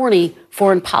thorny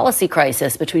foreign policy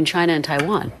crisis between China and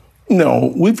Taiwan?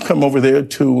 No, we've come over there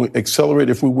to accelerate,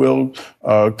 if we will,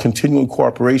 continuing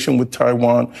cooperation with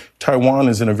Taiwan. Taiwan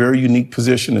is in a very unique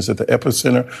position, is at the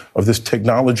epicenter of this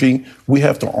technology. We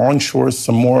have to onshore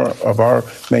some more of our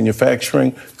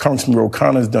manufacturing. Congressman Ro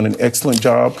Khanna has done an excellent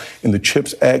job in the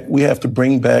CHIPS Act. We have to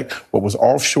bring back what was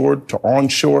offshore to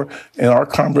onshore. In our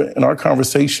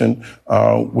conversation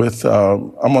with,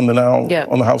 I'm on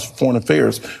the House of Foreign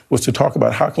Affairs, was to talk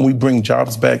about how can we bring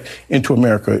jobs back into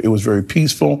America. It was very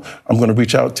peaceful. I'm going to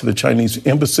reach out to the Chinese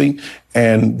embassy.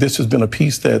 And this has been a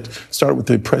peace that started with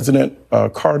the President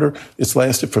Carter. It's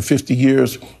lasted for 50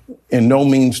 years. In no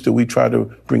means do we try to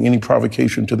bring any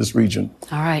provocation to this region.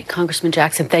 All right, Congressman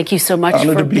Jackson, thank you so much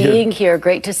for being here.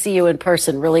 Great to see you in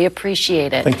person. Really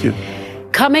appreciate it. Thank you.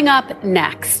 Coming up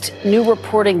next, new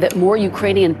reporting that more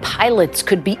Ukrainian pilots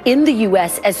could be in the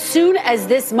U.S. as soon as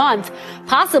this month,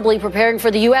 possibly preparing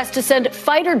for the U.S. to send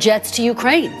fighter jets to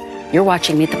Ukraine. You're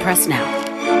watching Meet the Press now.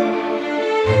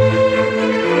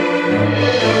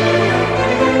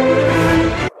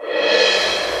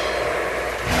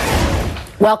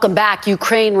 Welcome back.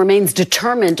 Ukraine remains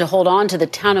determined to hold on to the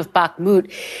town of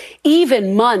Bakhmut,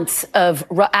 even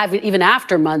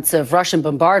after months of Russian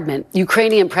bombardment.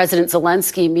 Ukrainian President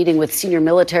Zelensky meeting with senior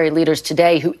military leaders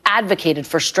today who advocated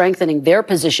for strengthening their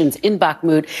positions in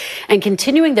Bakhmut and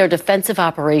continuing their defensive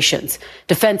operations.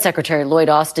 Defense Secretary Lloyd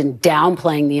Austin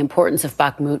downplaying the importance of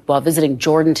Bakhmut while visiting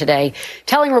Jordan today,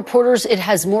 telling reporters it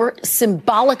has more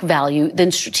symbolic value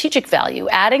than strategic value,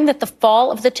 adding that the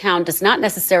fall of the town does not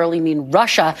necessarily mean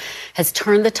Russia has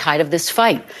turned the tide of this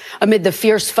fight. Amid the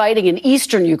fierce fighting in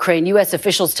eastern Ukraine, U.S.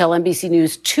 officials tell NBC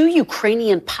News 2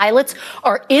 Ukrainian pilots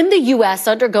are in the U.S.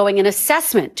 undergoing an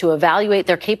assessment to evaluate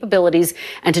their capabilities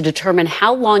and to determine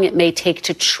how long it may take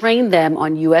to train them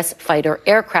on U.S. fighter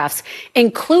aircrafts,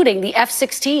 including the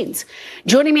F-16s.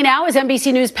 Joining me now is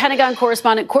NBC News Pentagon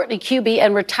correspondent Courtney Kube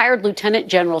and retired Lieutenant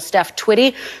General Steph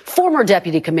Twitty, former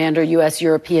Deputy Commander, U.S.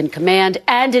 European Command,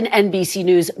 and an NBC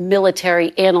News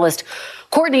military analyst.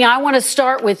 Courtney, I want to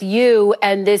start with you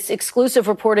and this exclusive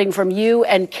reporting from you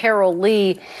and Carol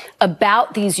Lee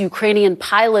about these Ukrainian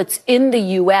pilots in the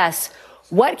U.S.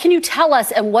 What can you tell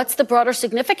us, and what's the broader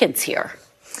significance here?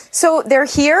 So they're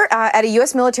here at a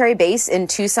U.S. military base in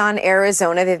Tucson,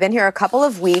 Arizona. They've been here a couple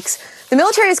of weeks. The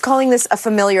military is calling this a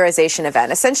familiarization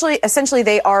event. Essentially,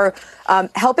 they are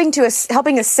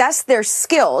helping assess their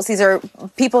skills. These are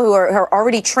people who are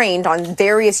already trained on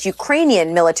various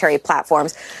Ukrainian military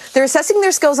platforms. They're assessing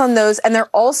their skills on those, and they're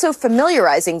also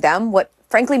familiarizing them, what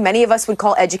frankly many of us would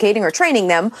call educating or training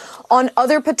them, on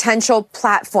other potential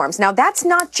platforms. Now, that's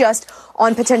not just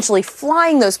on potentially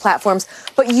flying those platforms,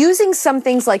 but using some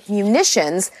things like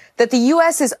munitions that the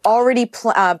U.S. is already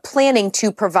planning to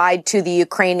provide to the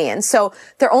Ukrainians. So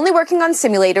they're only working on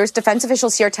simulators. Defense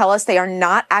officials here tell us they are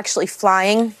not actually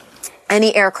flying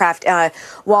any aircraft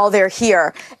while they're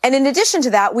here. And in addition to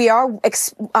that,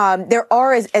 there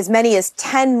are as many as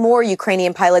 10 more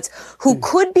Ukrainian pilots who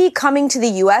could be coming to the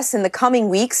U.S. in the coming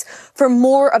weeks for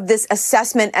more of this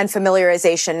assessment and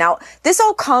familiarization. Now, this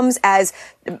all comes as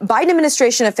Biden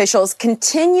administration officials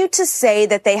continue to say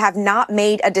that they have not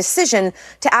made a decision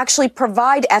to actually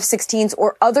provide F-16s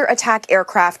or other attack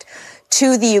aircraft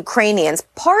to the Ukrainians.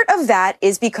 Part of that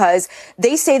is because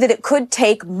they say that it could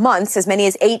take months, as many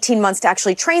as 18 months to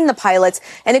actually train the pilots,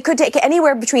 and it could take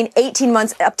anywhere between 18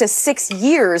 months up to 6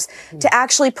 years to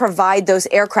actually provide those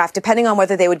aircraft, depending on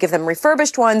whether they would give them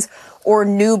refurbished ones or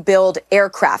new build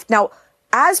aircraft. Now,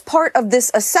 as part of this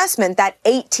assessment, that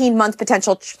 18-month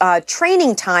potential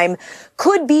training time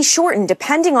could be shortened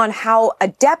depending on how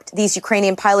adept these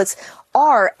Ukrainian pilots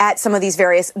are at some of these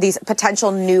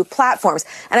potential new platforms.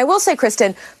 And I will say,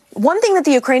 Kristen, one thing that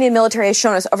the Ukrainian military has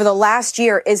shown us over the last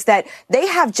year is that they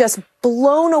have just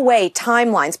blown away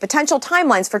timelines, potential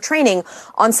timelines for training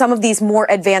on some of these more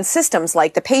advanced systems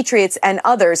like the Patriots and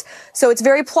others. So it's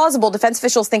very plausible. Defense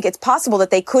officials think it's possible that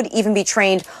they could even be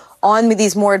trained on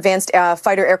these more advanced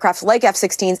fighter aircraft like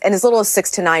F-16s in as little as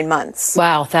 6 to 9 months.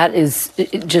 Wow, that is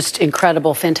just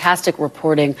incredible. Fantastic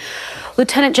reporting.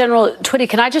 Lieutenant General Twitty,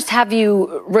 can I just have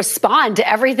you respond to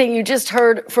everything you just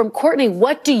heard from Courtney?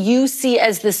 What do you see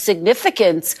as the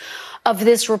significance of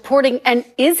this reporting? And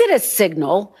is it a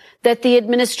signal that the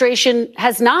administration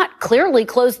has not clearly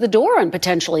closed the door on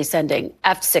potentially sending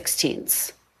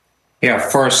F-16s? Yeah,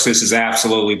 first, this is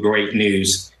absolutely great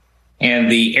news.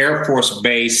 And the Air Force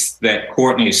Base that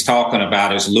Courtney is talking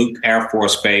about is Luke Air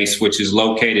Force Base, which is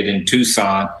located in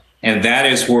Tucson. And that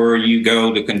is where you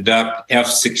go to conduct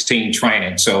F-16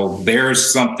 training. So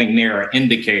there's something there, an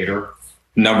indicator,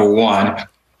 number one.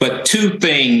 But two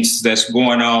things that's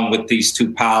going on with these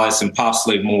two pilots and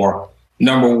possibly more.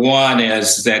 Number one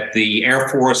is that the Air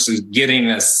Force is getting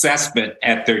an assessment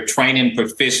at their training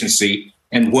proficiency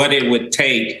and what it would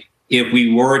take if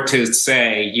we were to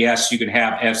say, yes, you can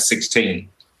have F-16.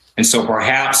 And so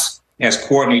perhaps, as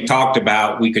Courtney talked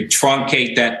about, we could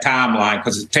truncate that timeline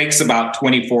because it takes about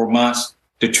 24 months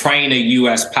to train a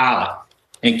U.S. pilot.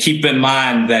 And keep in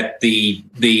mind that the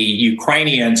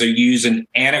Ukrainians are using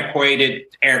antiquated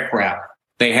aircraft.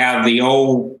 They have the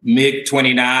old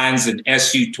MiG-29s and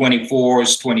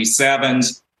Su-24s,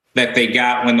 27s that they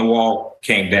got when the wall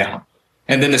came down.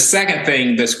 And then the second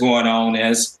thing that's going on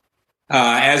is,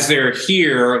 as they're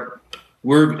here,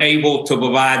 we're able to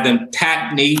provide them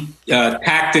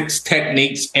tactics,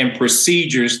 techniques, and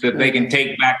procedures that they can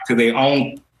take back to their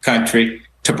own country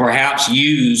to perhaps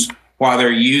use while they're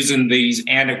using these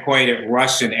antiquated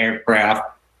Russian aircraft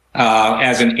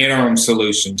as an interim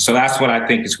solution. So that's what I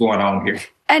think is going on here.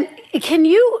 And can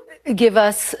you give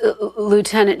us,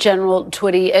 Lieutenant General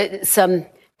Twitty, some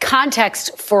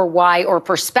context for why, or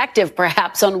perspective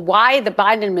perhaps, on why the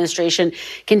Biden administration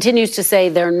continues to say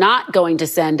they're not going to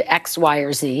send X, Y,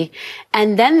 or Z,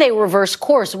 and then they reverse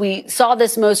course? We saw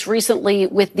this most recently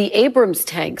with the Abrams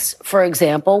tanks, for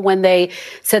example, when they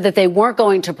said that they weren't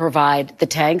going to provide the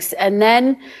tanks, and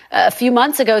then a few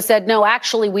months ago said, no,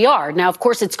 actually we are. Now, of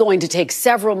course, it's going to take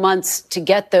several months to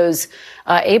get those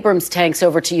Abrams tanks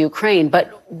over to Ukraine,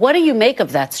 but what do you make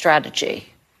of that strategy?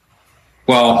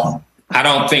 Well, I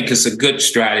don't think it's a good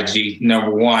strategy,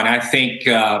 number one. I think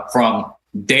from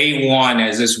day one,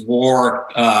 as this war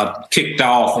kicked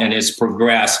off and has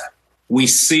progressed, we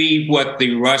see what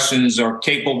the Russians are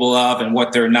capable of and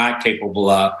what they're not capable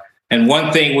of. And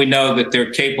one thing we know that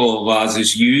they're capable of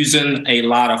is using a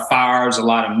lot of fires, a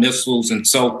lot of missiles, and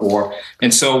so forth.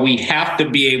 And so we have to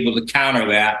be able to counter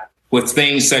that with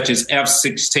things such as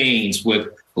F-16s, with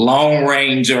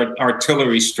long-range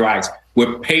artillery strikes,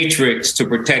 with Patriots to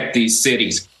protect these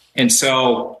cities. And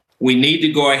so we need to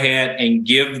go ahead and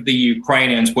give the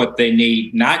Ukrainians what they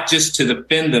need, not just to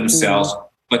defend themselves,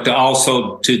 but to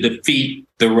also to defeat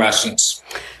the Russians.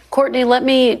 Courtney, let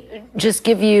me just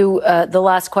give you the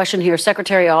last question here.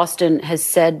 Secretary Austin has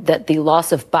said that the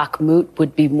loss of Bakhmut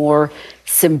would be more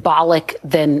symbolic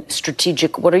than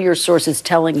strategic. What are your sources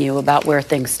telling you about where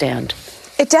things stand?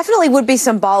 It definitely would be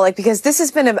symbolic because this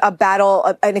has been a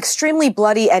battle, an extremely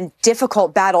bloody and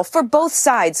difficult battle for both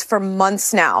sides for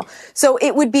months now. So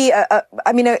it would be,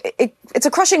 it's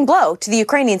a crushing blow to the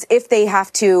Ukrainians if they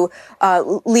have to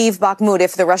leave Bakhmut,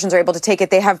 if the Russians are able to take it.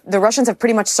 The Russians have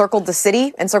pretty much circled the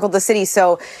city.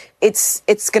 So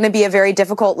it's going to be a very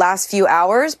difficult last few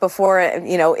hours before,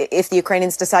 if the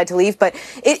Ukrainians decide to leave. But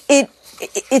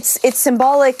it's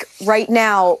symbolic right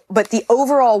now, but the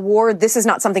overall war, this is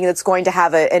not something that's going to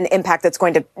have an impact that's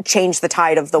going to change the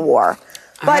tide of the war.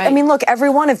 But, right. Look,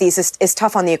 every one of these is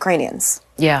tough on the Ukrainians.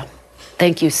 Yeah.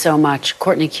 Thank you so much.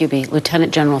 Courtney Kube,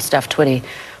 Lieutenant General Steph Twitty.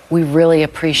 We really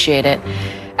appreciate it.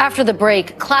 After the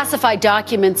break, classified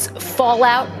documents,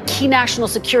 fallout, key national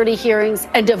security hearings,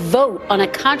 and a vote on a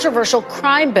controversial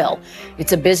crime bill.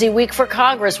 It's a busy week for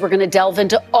Congress. We're going to delve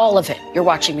into all of it. You're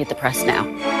watching Meet the Press now.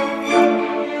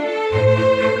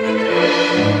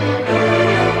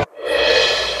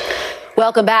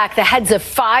 Welcome back. The heads of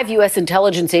 5 U.S.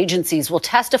 intelligence agencies will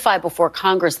testify before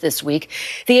Congress this week.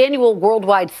 The annual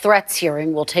Worldwide Threats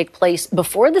hearing will take place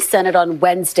before the Senate on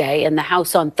Wednesday and the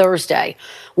House on Thursday.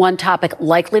 One topic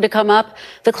likely to come up,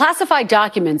 the classified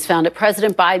documents found at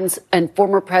President Biden's and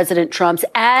former President Trump's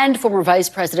and former Vice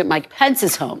President Mike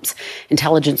Pence's homes.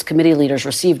 Intelligence Committee leaders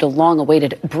received a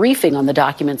long-awaited briefing on the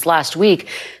documents last week.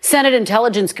 Senate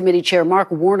Intelligence Committee Chair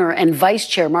Mark Warner and Vice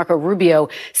Chair Marco Rubio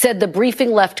said the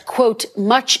briefing left, quote,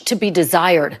 much to be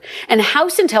desired. And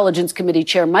House Intelligence Committee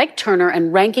Chair Mike Turner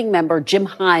and Ranking Member Jim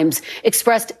Himes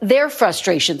expressed their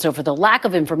frustrations over the lack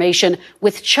of information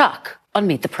with Chuck on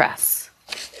Meet the Press.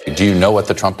 Do you know what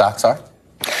the Trump docs are,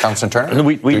 Congressman Turner?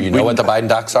 Do you know what the Biden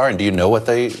docs are, and do you know what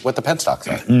the Pence docs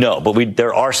are? No, but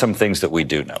there are some things that we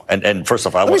do know. And first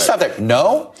off, Let me stop there.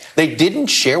 No, they didn't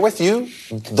share with you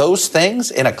those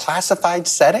things in a classified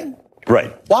setting?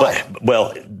 Right. Why?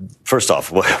 Well, first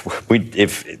off,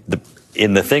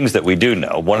 in the things that we do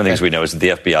know, one of the things we know is that the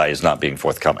FBI is not being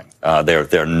forthcoming.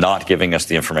 They're not giving us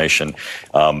the information.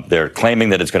 They're claiming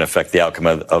that it's going to affect the outcome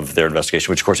of their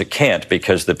investigation, which of course it can't,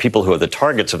 because the people who are the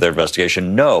targets of their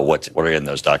investigation know what are in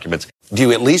those documents. Do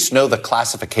you at least know the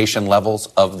classification levels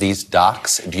of these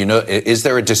docs? Do you know, is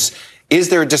there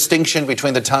a distinction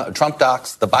between the Trump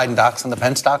docs, the Biden docs, and the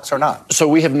Pence docs or not? So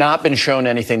we have not been shown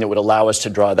anything that would allow us to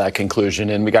draw that conclusion,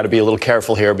 and we got to be a little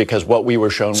careful here because what we were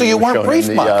shown. So you weren't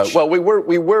briefed much. Well, we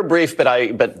were briefed,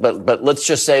 but let's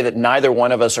just say that neither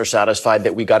one of us are satisfied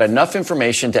that we got enough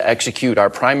information to execute our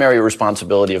primary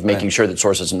responsibility of making sure that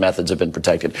sources and methods have been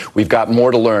protected. We've got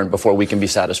more to learn before we can be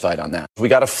satisfied on that. We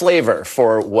got a flavor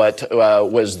for what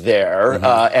was there,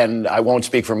 and I won't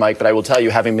speak for Mike, but I will tell you,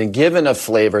 having been given a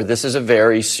flavor, this is a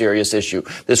very serious issue.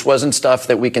 This wasn't stuff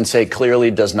that we can say clearly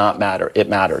does not matter. It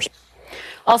matters.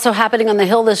 Also happening on the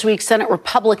Hill this week, Senate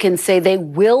Republicans say they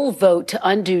will vote to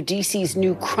undo D.C.'s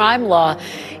new crime law,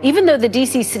 even though the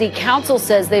D.C. City Council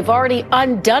says they've already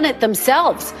undone it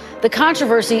themselves. The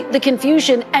controversy, the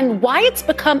confusion, and why it's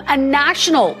become a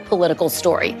national political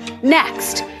story.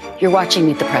 Next, you're watching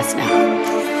Meet the Press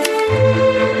Now.